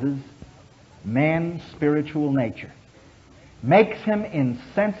anesthetizes man's spiritual nature, makes him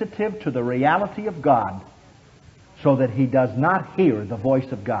insensitive to the reality of God, so that he does not hear the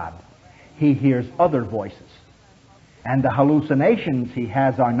voice of God. He hears other voices. And the hallucinations he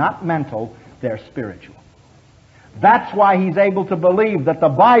has are not mental, they're spiritual. That's why he's able to believe that the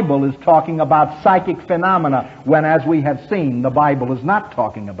Bible is talking about psychic phenomena, when, as we have seen, the Bible is not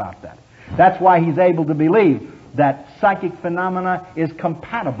talking about that. That's why he's able to believe that psychic phenomena is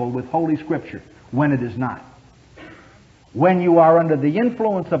compatible with Holy Scripture, when it is not. When you are under the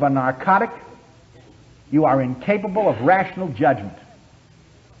influence of a narcotic, you are incapable of rational judgment.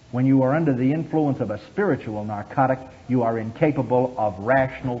 When you are under the influence of a spiritual narcotic, you are incapable of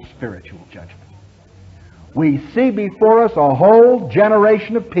rational spiritual judgment. We see before us a whole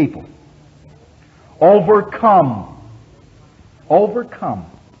generation of people overcome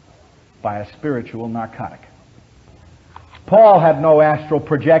by a spiritual narcotic. Paul had no astral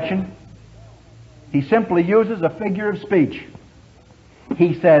projection. He simply uses a figure of speech.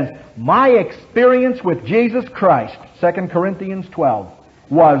 He says, my experience with Jesus Christ, 2 Corinthians 12,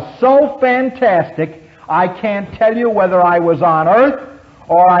 was so fantastic, I can't tell you whether I was on earth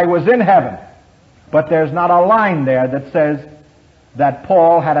or I was in heaven. But there's not a line there that says that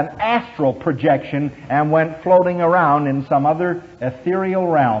Paul had an astral projection and went floating around in some other ethereal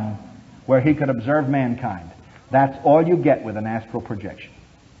realm where he could observe mankind. That's all you get with an astral projection.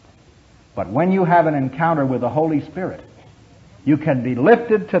 But when you have an encounter with the Holy Spirit, you can be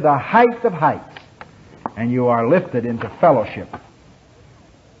lifted to the height of heights, and you are lifted into fellowship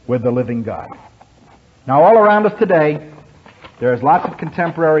with the living God. Now, all around us today, there is lots of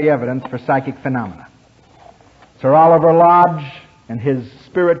contemporary evidence for psychic phenomena. Sir Oliver Lodge and his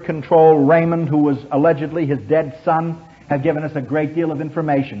spirit-controlled Raymond, who was allegedly his dead son, have given us a great deal of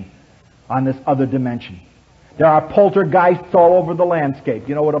information on this other dimension. There are poltergeists all over the landscape.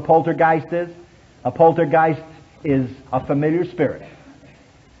 You know what a poltergeist is? A poltergeist is a familiar spirit.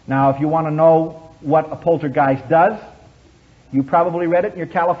 Now, if you want to know what a poltergeist does, you probably read it in your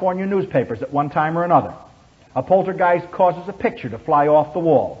California newspapers at one time or another. A poltergeist causes a picture to fly off the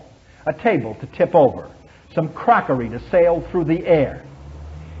wall, a table to tip over, some crockery to sail through the air.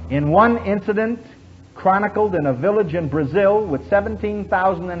 In one incident chronicled in a village in Brazil with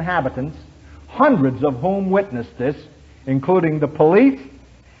 17,000 inhabitants, hundreds of whom witnessed this, including the police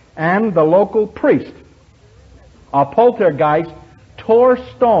and the local priest, a poltergeist tore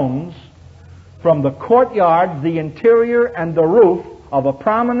stones from the courtyard, the interior, and the roof of a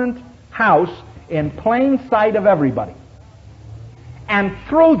prominent house in plain sight of everybody, and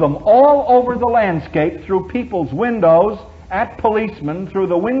threw them all over the landscape, through people's windows, at policemen, through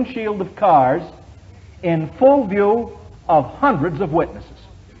the windshield of cars, in full view of hundreds of witnesses.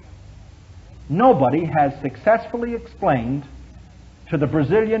 Nobody has successfully explained to the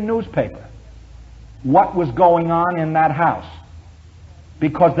Brazilian newspaper what was going on in that house,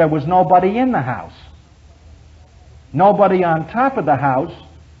 because there was nobody in the house. Nobody on top of the house,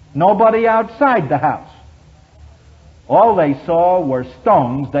 nobody outside the house. All they saw were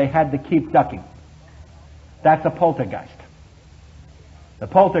stones they had to keep ducking. That's a poltergeist. The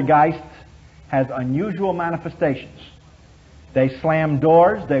poltergeist has unusual manifestations. They slam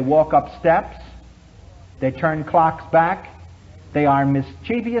doors, they walk up steps, they turn clocks back. They are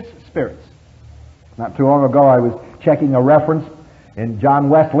mischievous spirits. Not too long ago I was checking a reference in John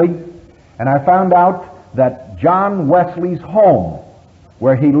Wesley, and I found out that John Wesley's home,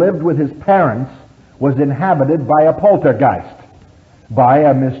 where he lived with his parents, was inhabited by a poltergeist, by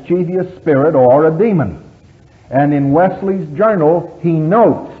a mischievous spirit or a demon. And in Wesley's journal, he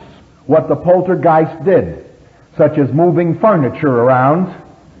notes what the poltergeist did, such as moving furniture around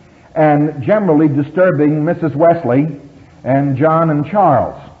and generally disturbing Mrs. Wesley and John and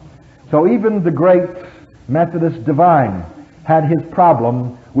Charles. So even the great Methodist divine had his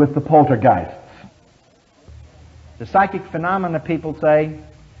problem with the poltergeists. The psychic phenomena, people say,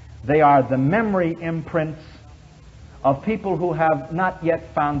 they are the memory imprints of people who have not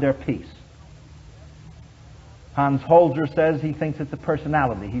yet found their peace. Hans Holzer says he thinks it's a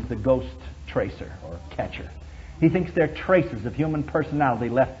personality. He's the ghost tracer or catcher. He thinks they're traces of human personality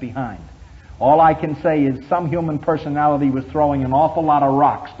left behind. All I can say is some human personality was throwing an awful lot of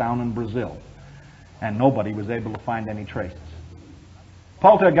rocks down in Brazil, and nobody was able to find any traces.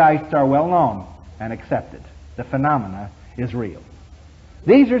 Poltergeists are well known and accepted. The phenomena is real.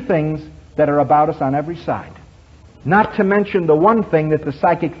 These are things that are about us on every side. Not to mention the one thing that the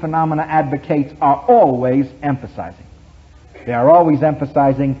psychic phenomena advocates are always emphasizing. They are always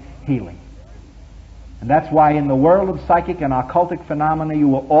emphasizing healing. And that's why in the world of psychic and occultic phenomena you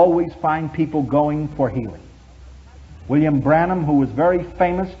will always find people going for healing. William Branham, who was very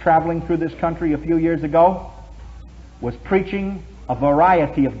famous traveling through this country a few years ago, was preaching a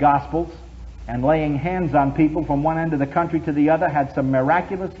variety of gospels and laying hands on people from one end of the country to the other, had some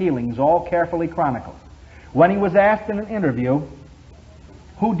miraculous healings, all carefully chronicled. When he was asked in an interview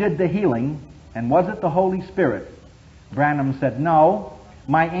who did the healing and was it the Holy Spirit, Branham said, "No,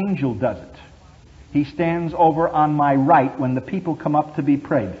 my angel does it. He stands over on my right when the people come up to be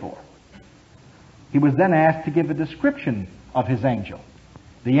prayed for." He was then asked to give a description of his angel.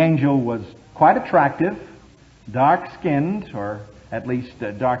 The angel was quite attractive, dark-skinned, or at least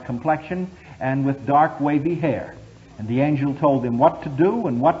dark complexion, and with dark wavy hair. And the angel told him what to do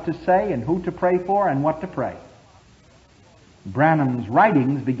and what to say and who to pray for and what to pray. Branham's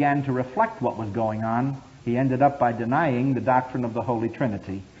writings began to reflect what was going on. He ended up by denying the doctrine of the Holy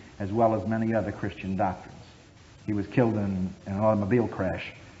Trinity, as well as many other Christian doctrines. He was killed in an automobile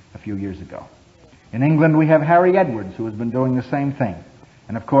crash a few years ago. In England, we have Harry Edwards, who has been doing the same thing.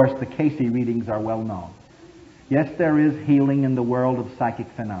 And of course, the Casey readings are well known. Yes, there is healing in the world of psychic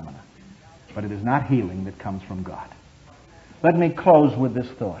phenomena, but it is not healing that comes from God. Let me close with this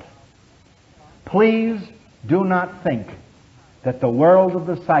thought. Please do not think that the world of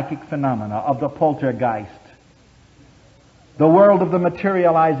the psychic phenomena, of the poltergeist, the world of the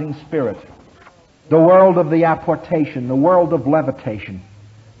materializing spirit, the world of the apportation, the world of levitation,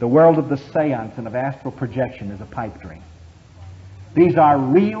 the world of the seance and of astral projection is a pipe dream. These are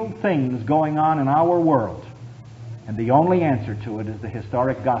real things going on in our world, and the only answer to it is the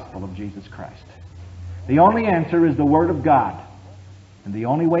historic gospel of Jesus Christ. The only answer is the Word of God, and the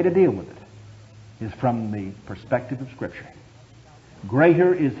only way to deal with it is from the perspective of Scripture.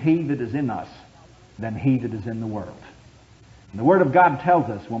 Greater is He that is in us than he that is in the world. And the Word of God tells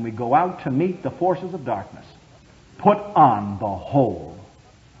us when we go out to meet the forces of darkness, put on the whole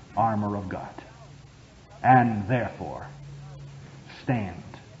armor of God, and therefore stand.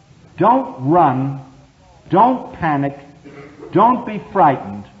 Don't run, don't panic, don't be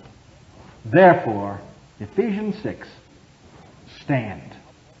frightened. Therefore, Ephesians 6, stand.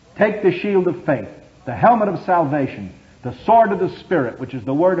 Take the shield of faith, the helmet of salvation, the sword of the Spirit, which is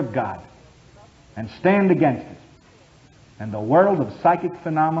the Word of God, and stand against it. And the world of psychic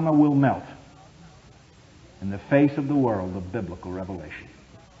phenomena will melt in the face of the world of biblical revelation.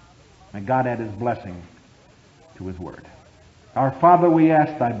 May God add His blessing to His Word. Our Father, we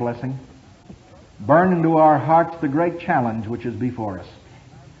ask Thy blessing. Burn into our hearts the great challenge which is before us.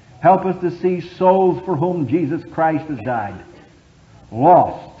 Help us to see souls for whom Jesus Christ has died,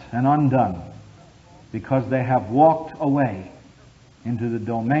 lost and undone, because they have walked away into the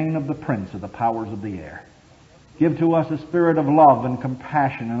domain of the prince of the powers of the air. Give to us a spirit of love and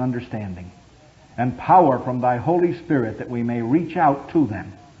compassion and understanding, and power from Thy Holy Spirit that we may reach out to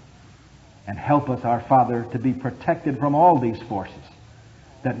them. And help us, our Father, to be protected from all these forces,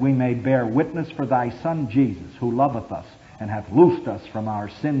 that we may bear witness for Thy Son Jesus, who loveth us and hath loosed us from our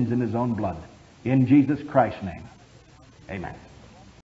sins in His own blood. In Jesus Christ's name, amen.